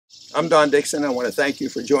I'm Don Dickson. I want to thank you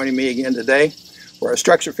for joining me again today for our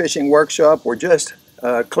structure fishing workshop. We're just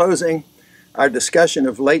closing our discussion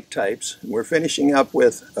of lake types. We're finishing up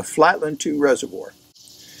with a Flatland 2 reservoir.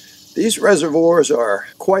 These reservoirs are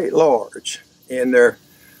quite large, and they're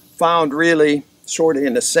found really sort of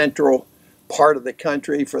in the central part of the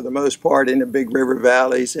country, for the most part in the big river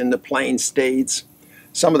valleys, in the plain states,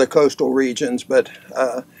 some of the coastal regions, but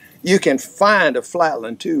you can find a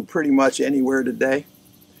Flatland 2 pretty much anywhere today.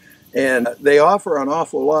 And they offer an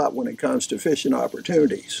awful lot when it comes to fishing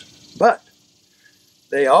opportunities. But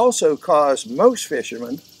they also cause most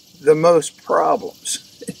fishermen the most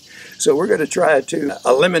problems. So we're going to try to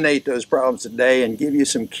eliminate those problems today and give you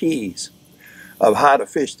some keys of how to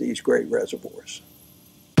fish these great reservoirs.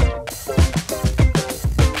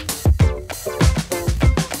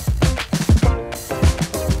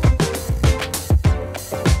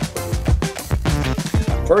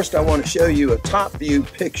 First, I want to show you a top view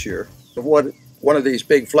picture of what one of these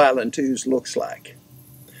big Flatland 2s looks like.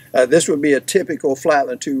 This would be a typical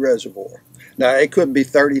Flatland 2 reservoir. Now, it could be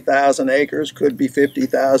 30,000 acres, could be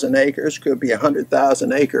 50,000 acres, could be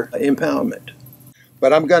 100,000 acre impoundment.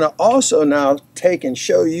 But I'm going to also now take and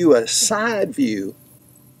show you a side view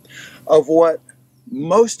of what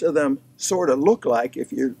most of them sort of look like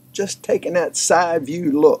if you're just taking that side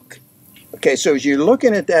view look. Okay, so as you're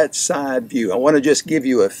looking at that side view, I want to just give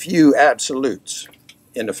you a few absolutes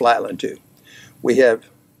in the Flatland 2. We have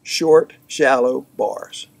short, shallow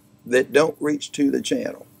bars that don't reach to the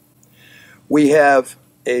channel. We have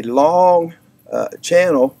a long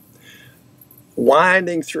channel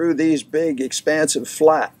winding through these big expansive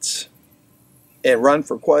flats and run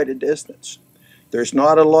for quite a distance. There's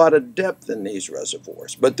not a lot of depth in these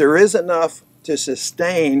reservoirs, but there is enough to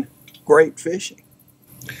sustain great fishing.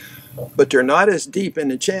 But they're not as deep in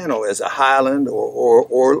the channel as a highland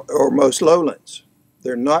or most lowlands.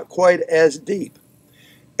 They're not quite as deep.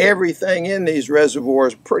 Everything in these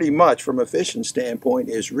reservoirs, pretty much from a fishing standpoint,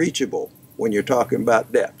 is reachable when you're talking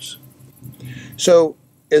about depths. So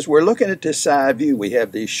as we're looking at this side view, we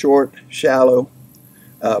have these short, shallow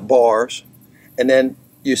bars, and then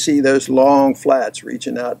you see those long flats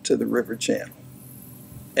reaching out to the river channel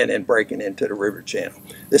and then breaking into the river channel.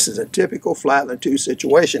 This is a typical Flatland 2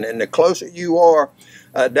 situation, and the closer you are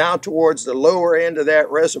down towards the lower end of that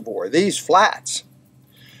reservoir, these flats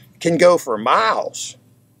can go for miles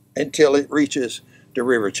until it reaches the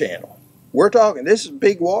river channel. We're talking, this is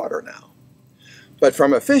big water now. But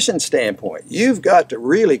from a fishing standpoint, you've got to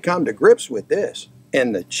really come to grips with this.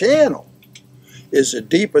 And the channel is the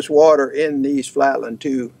deepest water in these Flatland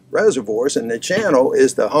 2 reservoirs, and the channel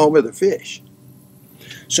is the home of the fish.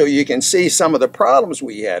 So you can see some of the problems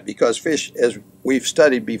we have, because fish, as we've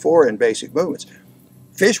studied before in basic movements,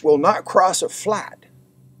 fish will not cross a flat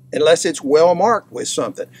unless it's well marked with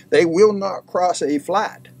something. They will not cross a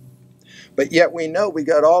flat. But yet we know we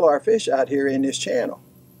got all our fish out here in this channel.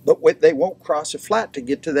 But they won't cross a flat to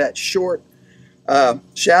get to that short,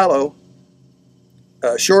 shallow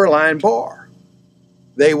shoreline bar.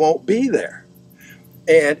 They won't be there.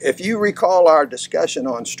 And if you recall our discussion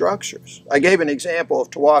on structures, I gave an example of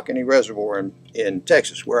Tawakoni Reservoir in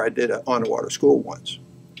Texas, where I did an on-the-water school once.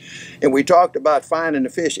 And we talked about finding the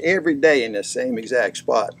fish every day in the same exact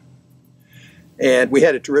spot. And we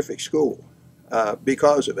had a terrific school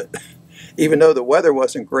because of it. Even though the weather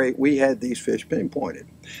wasn't great, we had these fish pinpointed.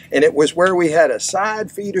 And it was where we had a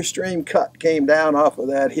side feeder stream cut, came down off of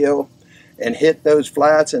that hill and hit those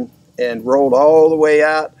flats and rolled all the way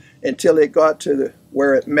out until it got to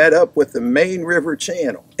where it met up with the main river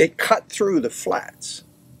channel. It cut through the flats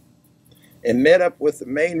and met up with the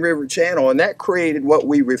main river channel, and that created what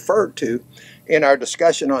we referred to in our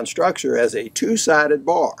discussion on structure as a two-sided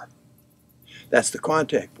bar. That's the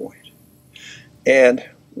contact point. And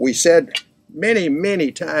we said many,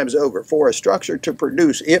 many times over, for a structure to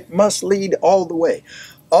produce, it must lead all the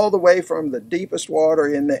way from the deepest water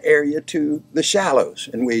in the area to the shallows.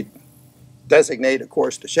 And we designate, of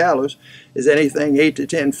course, the shallows as anything 8 to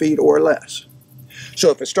 10 feet or less.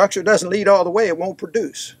 So if a structure doesn't lead all the way, it won't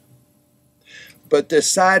produce. But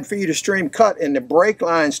this side feeder stream cut and the break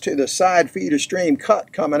lines to the side feeder stream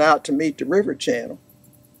cut coming out to meet the river channel,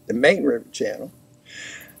 the main river channel,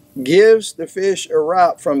 gives the fish a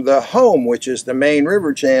route from the home, which is the main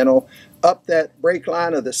river channel, up that break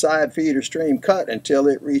line of the side feeder stream cut until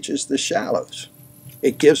it reaches the shallows.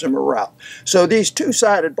 It gives them a route. So these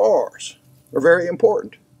two-sided bars are very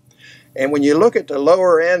important. And when you look at the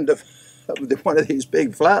lower end of one of these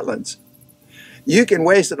big flatlands, you can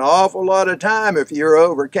waste an awful lot of time if you're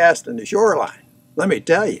overcasting the shoreline. Let me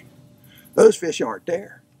tell you, those fish aren't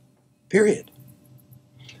there, period.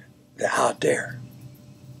 They're out there.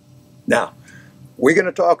 Now, we're going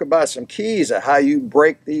to talk about some keys of how you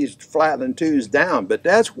break these flatland tubes down, but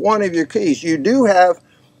that's one of your keys. You do have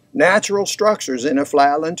natural structures in a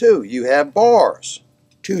flatland tube. You have bars,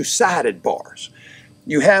 two-sided bars.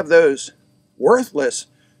 You have those worthless,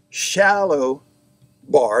 shallow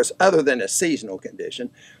bars, other than a seasonal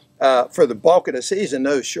condition. For the bulk of the season,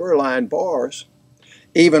 those shoreline bars,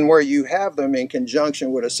 even where you have them in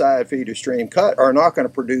conjunction with a side feeder stream cut, are not going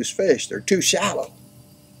to produce fish. They're too shallow.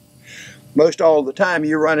 Most all the time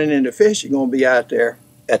you're running into fish, you're going to be out there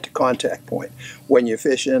at the contact point when you're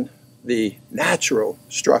fishing the natural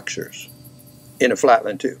structures in a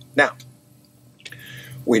flatland tube. Now,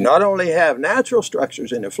 we not only have natural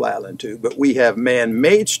structures in a flatland tube, but we have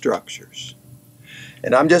man-made structures.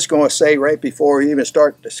 And I'm just going to say right before we even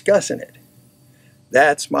start discussing it,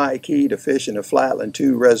 that's my key to fishing a flatland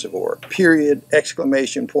tube reservoir. Period,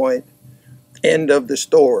 exclamation point, end of the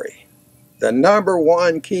story. The number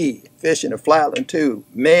one key fishing a flatland tube,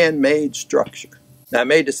 man-made structure. Now, I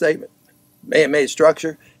made the statement, man-made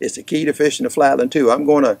structure is the key to fishing a flatland tube. I'm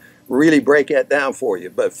going to really break that down for you.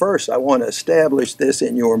 But first, I want to establish this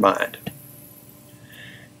in your mind.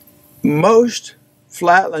 Most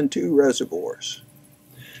flatland tube reservoirs,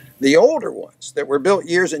 the older ones that were built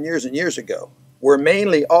years and years and years ago, were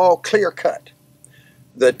mainly all clear-cut.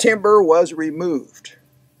 The timber was removed.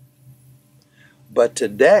 But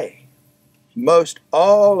today, most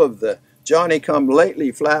all of the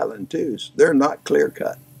Johnny-come-lately flatland tubes, they're not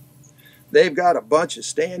clear-cut. They've got a bunch of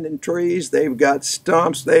standing trees, they've got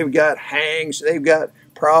stumps, they've got hangs, they've got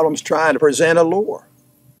problems trying to present a lure.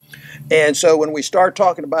 And so when we start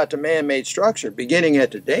talking about the man-made structure, beginning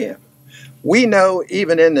at the dam, we know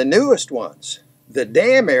even in the newest ones, the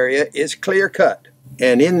dam area is clear-cut.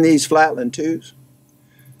 And in these flatland tubes,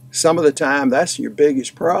 some of the time that's your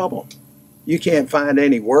biggest problem. You can't find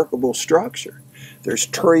any workable structure. There's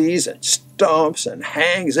trees and stumps and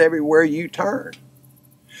hangs everywhere you turn.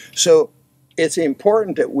 So it's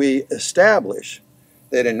important that we establish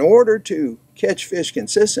that in order to catch fish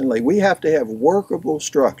consistently, we have to have workable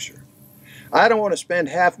structure. I don't want to spend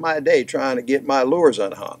half my day trying to get my lures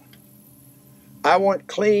unhung. I want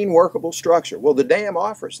clean, workable structure. Well, the dam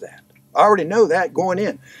offers that. I already know that going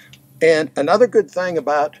in. And another good thing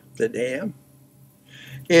about the dam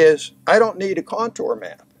is I don't need a contour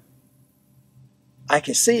map. I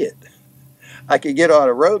can see it. I can get on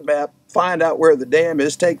a road map, find out where the dam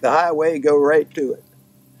is, take the highway, go right to it.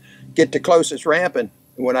 Get the closest ramp, and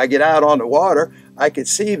when I get out on the water, I can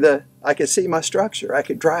see my structure. I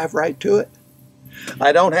can drive right to it.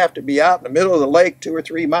 I don't have to be out in the middle of the lake 2 or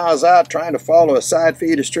 3 miles out trying to follow a side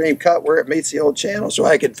feeder stream cut where it meets the old channel so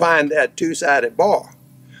I can find that two-sided bar.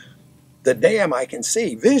 The dam I can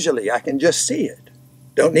see visually. I can just see it.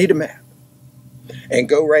 Don't need a map. And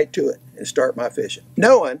go right to it and start my fishing,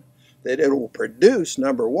 knowing that it will produce,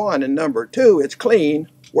 number one, and number two, it's clean,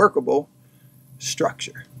 workable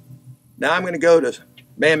structure. Now I'm going to go to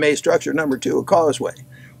man-made structure number two, a causeway,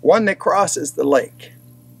 one that crosses the lake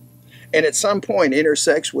and at some point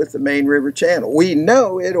intersects with the main river channel. We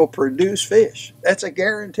know it'll produce fish. That's a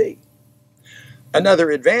guarantee.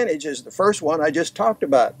 Another advantage is the first one I just talked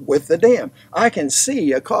about with the dam. I can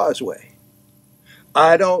see a causeway.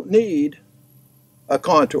 I don't need a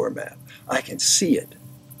contour map. I can see it.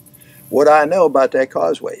 What I know about that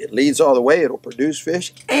causeway, it leads all the way, it'll produce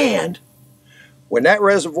fish, and when that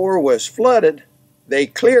reservoir was flooded, they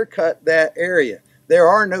clear-cut that area. There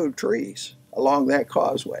are no trees along that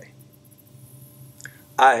causeway.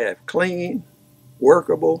 I have clean,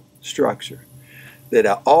 workable structure that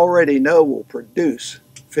I already know will produce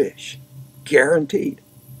fish, guaranteed.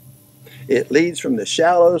 It leads from the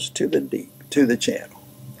shallows to the deep, to the channel.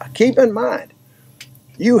 Now, keep in mind,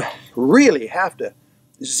 you really have to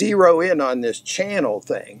zero in on this channel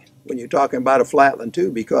thing when you're talking about a flatland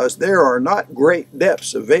tube, because there are not great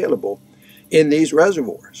depths available in these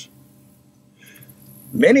reservoirs.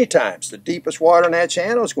 Many times the deepest water in that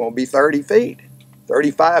channel is going to be 30 feet,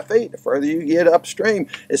 35 feet. The further you get upstream,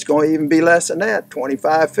 it's going to even be less than that,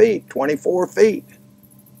 25 feet, 24 feet.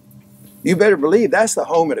 You better believe that's the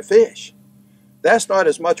home of the fish. That's not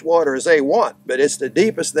as much water as they want, but it's the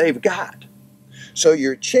deepest they've got. So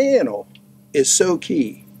your channel is so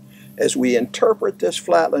key as we interpret this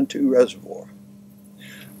flatland tube reservoir.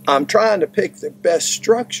 I'm trying to pick the best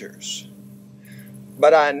structures,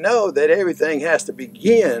 but I know that everything has to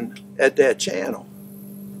begin at that channel.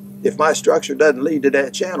 If my structure doesn't lead to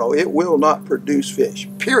that channel, it will not produce fish,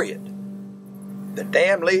 period. The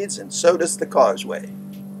dam leads, and so does the causeway.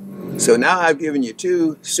 So now I've given you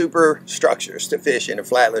two super structures to fish in a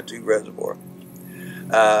flatland tube reservoir.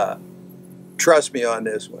 Trust me on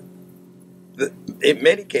this one. In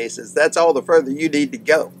many cases, that's all the further you need to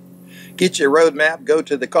go. Get your road map, go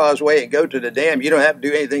to the causeway, and go to the dam. You don't have to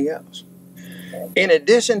do anything else. In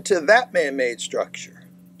addition to that man-made structure,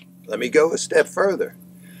 let me go a step further.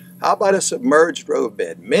 How about a submerged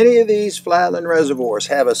roadbed? Many of these flatland reservoirs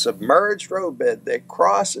have a submerged roadbed that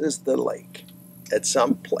crosses the lake at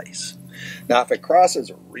some place. Now, if it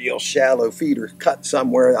crosses a real shallow feeder cut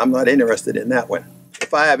somewhere, I'm not interested in that one.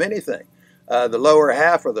 If I have anything, the lower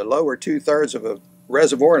half or the lower 2/3 of a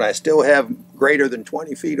reservoir, and I still have greater than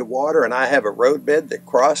 20 feet of water, and I have a roadbed that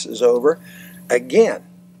crosses over, again,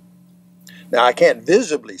 now I can't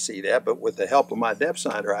visibly see that, but with the help of my depth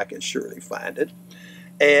finder, I can surely find it.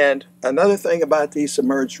 And another thing about these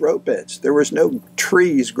submerged roadbeds, there was no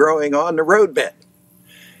trees growing on the roadbed.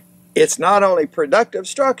 It's not only productive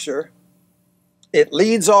structure, it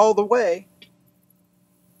leads all the way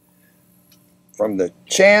from the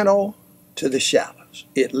channel to the shallows.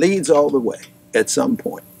 It leads all the way at some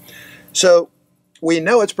point. So we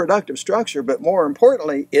know it's productive structure, but more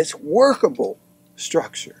importantly, it's workable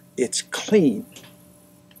structure. It's clean.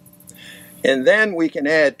 And then we can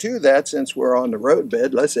add to that, since we're on the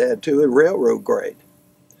roadbed, let's add to it railroad grade.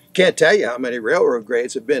 Can't tell you how many railroad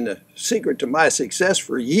grades have been the secret to my success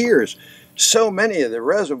for years. So many of the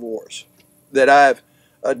reservoirs that I've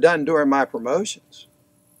done during my promotions.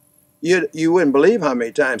 You wouldn't believe how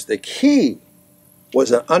many times the key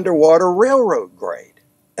was an underwater railroad grade.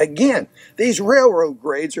 Again, these railroad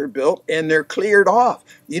grades are built and they're cleared off.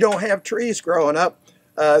 You don't have trees growing up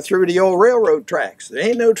through the old railroad tracks. There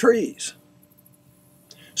ain't no trees.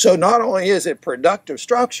 So not only is it productive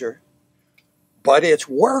structure, but it's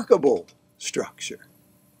workable structure.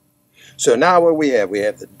 So now what we have? We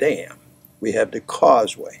have the dam. We have the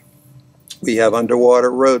causeway. We have underwater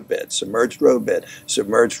roadbed, submerged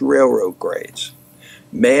railroad grades,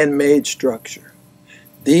 man-made structure.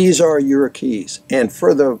 These are your keys. And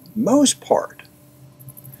for the most part,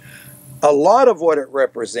 a lot of what it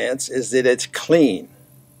represents is that it's clean.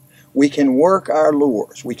 We can work our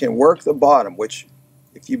lures. We can work the bottom, which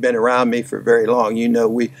if you've been around me for very long, you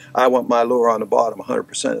know I want my lure on the bottom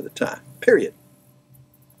 100% of the time, period.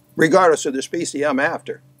 Regardless of the species I'm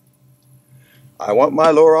after. I want my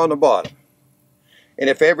lure on the bottom. And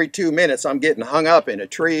if every 2 minutes I'm getting hung up in a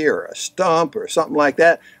tree or a stump or something like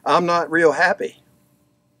that, I'm not real happy.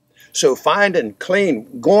 So finding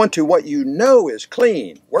clean, going to what you know is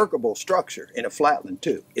clean, workable structure in a flatland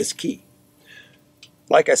tube is key.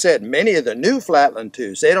 Like I said, many of the new flatland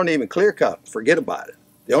tubes, they don't even clear cut. Forget about it.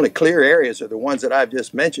 The only clear areas are the ones that I've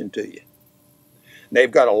just mentioned to you. And they've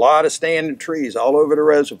got a lot of standing trees all over the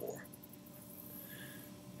reservoir.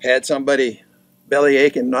 Had somebody belly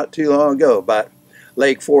aching not too long ago about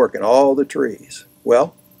Lake Fork and all the trees.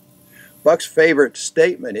 Well, Buck's favorite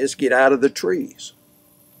statement is get out of the trees.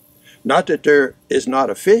 Not that there is not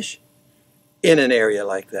a fish in an area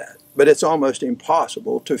like that, but it's almost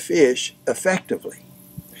impossible to fish effectively.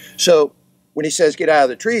 So when he says get out of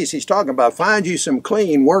the trees, he's talking about find you some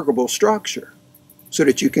clean, workable structure so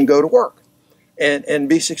that you can go to work and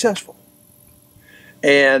be successful.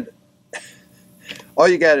 And all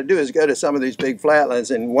you got to do is go to some of these big flatlands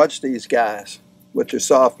and watch these guys with their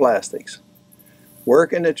soft plastics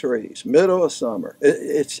working the trees, middle of summer.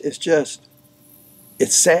 It's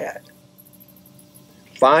sad.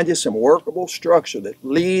 Find you some workable structure that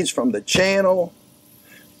leads from the channel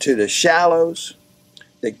to the shallows,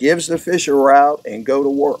 that gives the fish a route, and go to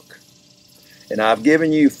work. And I've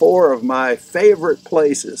given you 4 of my favorite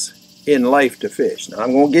places in life to fish. Now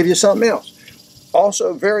I'm going to give you something else.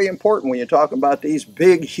 Also very important when you're talking about these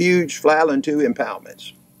big, huge flatland tube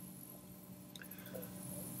impoundments.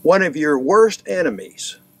 One of your worst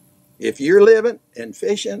enemies, if you're living and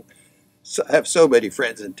fishing, I have so many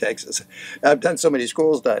friends in Texas. I've done so many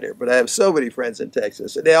schools down here, but I have so many friends in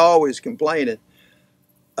Texas, and they're always complaining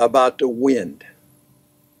about the wind,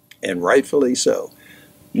 and rightfully so.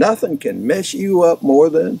 Nothing can mess you up more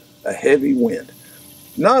than a heavy wind.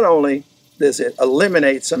 Not only does it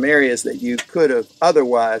eliminate some areas that you could have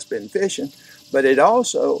otherwise been fishing, but it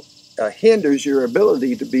also hinders your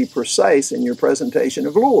ability to be precise in your presentation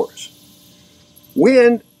of lures.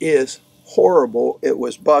 Wind is horrible. It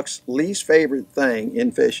was Buck's least favorite thing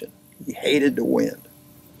in fishing. He hated the wind.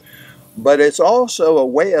 But it's also a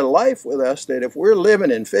way of life with us that if we're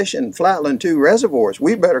living and fishing flatland tube reservoirs,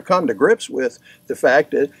 we better come to grips with the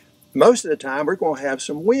fact that most of the time we're going to have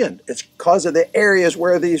some wind. It's because of the areas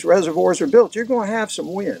where these reservoirs are built. You're going to have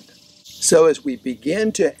some wind. So as we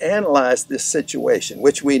begin to analyze this situation,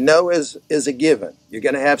 which we know is a given, you're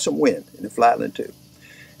going to have some wind in the flatland tube.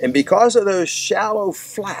 And because of those shallow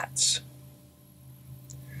flats,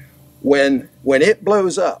 when it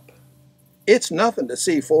blows up, It's nothing to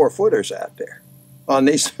see 4-footers out there on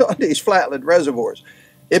these, on these flatland reservoirs.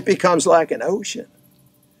 It becomes like an ocean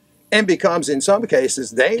and becomes, in some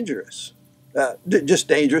cases, dangerous, just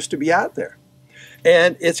dangerous to be out there.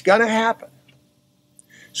 And it's going to happen.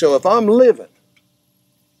 So if I'm living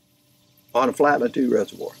on a flatland 2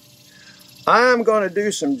 reservoir, I'm going to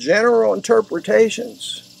do some general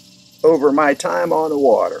interpretations over my time on the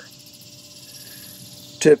water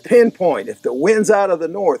to pinpoint, if the wind's out of the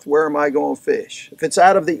north, where am I going to fish? If it's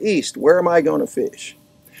out of the east, where am I going to fish?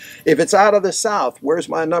 If it's out of the south, where's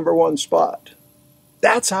my #1 spot?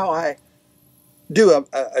 That's how I do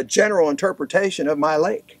a general interpretation of my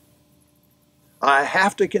lake. I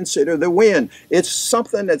have to consider the wind. It's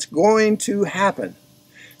something that's going to happen.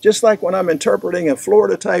 Just like when I'm interpreting a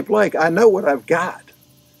Florida type lake, I know what I've got.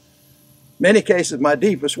 Many cases, my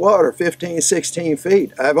deepest water, 15, 16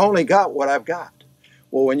 feet. I've only got what I've got.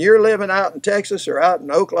 Well, when you're living out in Texas or out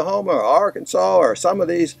in Oklahoma or Arkansas or some of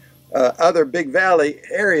these other big valley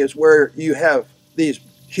areas where you have these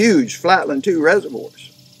huge flatland 2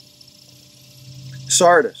 reservoirs,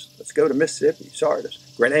 Sardis, let's go to Mississippi, Sardis,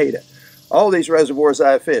 Grenada, all these reservoirs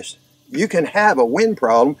I've fished, you can have a wind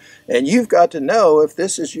problem, and you've got to know if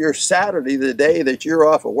this is your Saturday, the day that you're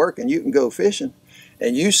off of work and you can go fishing,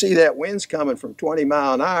 and you see that wind's coming from 20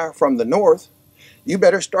 miles an hour from the north, you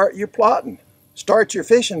better start your plotting. Start your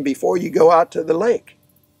fishing before you go out to the lake.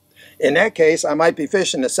 In that case, I might be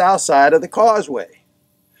fishing the south side of the causeway.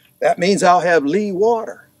 That means I'll have lee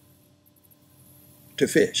water to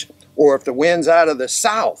fish. Or if the wind's out of the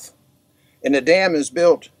south and the dam is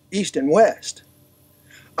built east and west,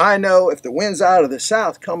 I know if the wind's out of the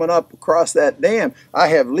south coming up across that dam, I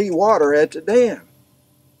have lee water at the dam.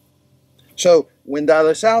 So wind out of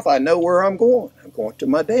the south, I know where I'm going. I'm going to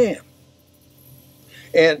my dam.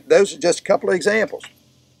 And those are just a couple of examples.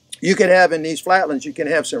 You can have in these flatlands, you can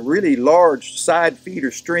have some really large side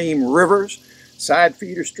feeder stream rivers, side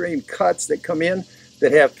feeder stream cuts that come in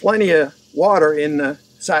that have plenty of water in the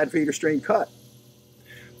side feeder stream cut.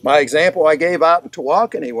 My example I gave out in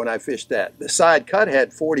Tawakoni when I fished that, the side cut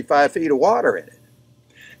had 45 feet of water in it.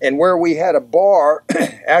 And where we had a bar,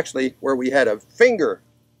 actually where we had a finger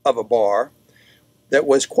of a bar, that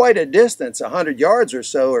was quite a distance, 100 yards or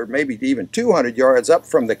so, or maybe even 200 yards up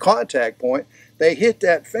from the contact point, they hit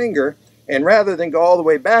that finger, and rather than go all the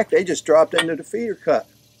way back, they just dropped into the feeder cut.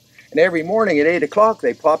 And every morning at 8 o'clock,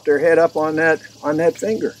 they popped their head up on that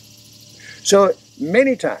finger. So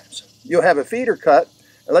many times, you'll have a feeder cut,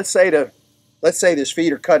 and let's say this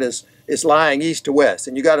feeder cut is lying east to west,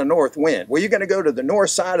 and you got a north wind. Well, you're going to go to the north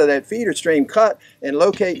side of that feeder stream cut and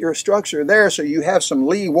locate your structure there so you have some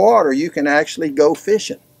lee water you can actually go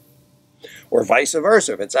fishing. Or vice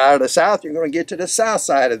versa. If it's out of the south, you're going to get to the south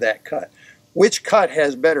side of that cut. Which cut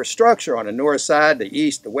has better structure on the north side, the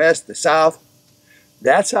east, the west, the south?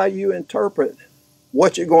 That's how you interpret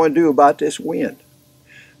what you're going to do about this wind.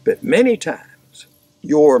 But many times,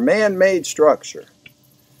 your man-made structure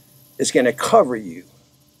is going to cover you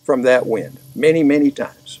from that wind many, many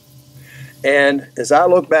times. And as I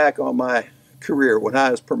look back on my career when I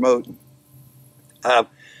was promoting, I've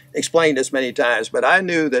explained this many times, but I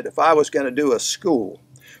knew that if I was going to do a school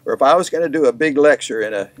or if I was going to do a big lecture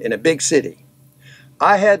in a big city,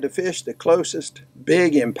 I had to fish the closest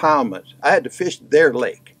big impoundment. I had to fish their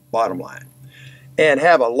lake, bottom line, and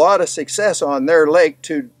have a lot of success on their lake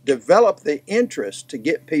to develop the interest to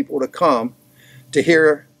get people to come to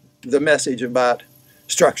hear the message about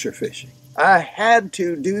structure fishing. I had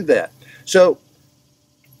to do that. So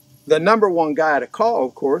the #1 guy to call,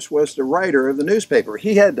 of course, was the writer of the newspaper.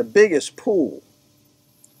 He had the biggest pool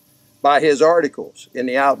by his articles in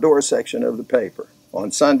the outdoor section of the paper.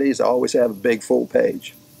 On Sundays, I always have a big full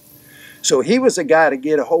page. So he was the guy to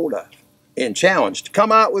get a hold of and challenged.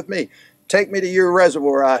 Come out with me. Take me to your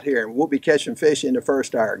reservoir out here and we'll be catching fish in the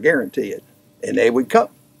first hour. Guarantee it. And they would come.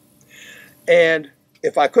 And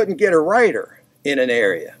if I couldn't get a writer in an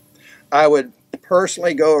area, I would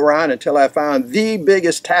personally go around until I found the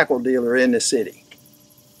biggest tackle dealer in the city.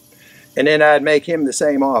 And then I'd make him the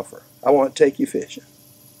same offer. I want to take you fishing.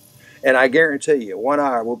 And I guarantee you, 1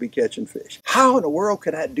 hour we'll be catching fish. How in the world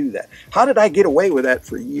could I do that? How did I get away with that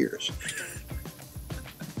for years?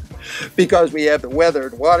 Because we have the weather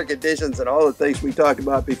and water conditions and all the things we talked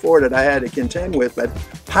about before that I had to contend with. But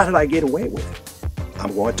how did I get away with it?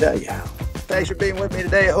 I'm going to tell you how. Thanks for being with me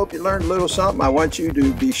today. I hope you learned a little something. I want you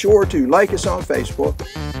to be sure to like us on Facebook,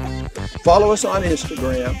 follow us on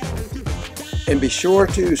Instagram, and be sure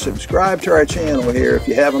to subscribe to our channel here if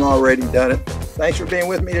you haven't already done it. Thanks for being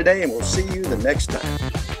with me today, and we'll see you the next time.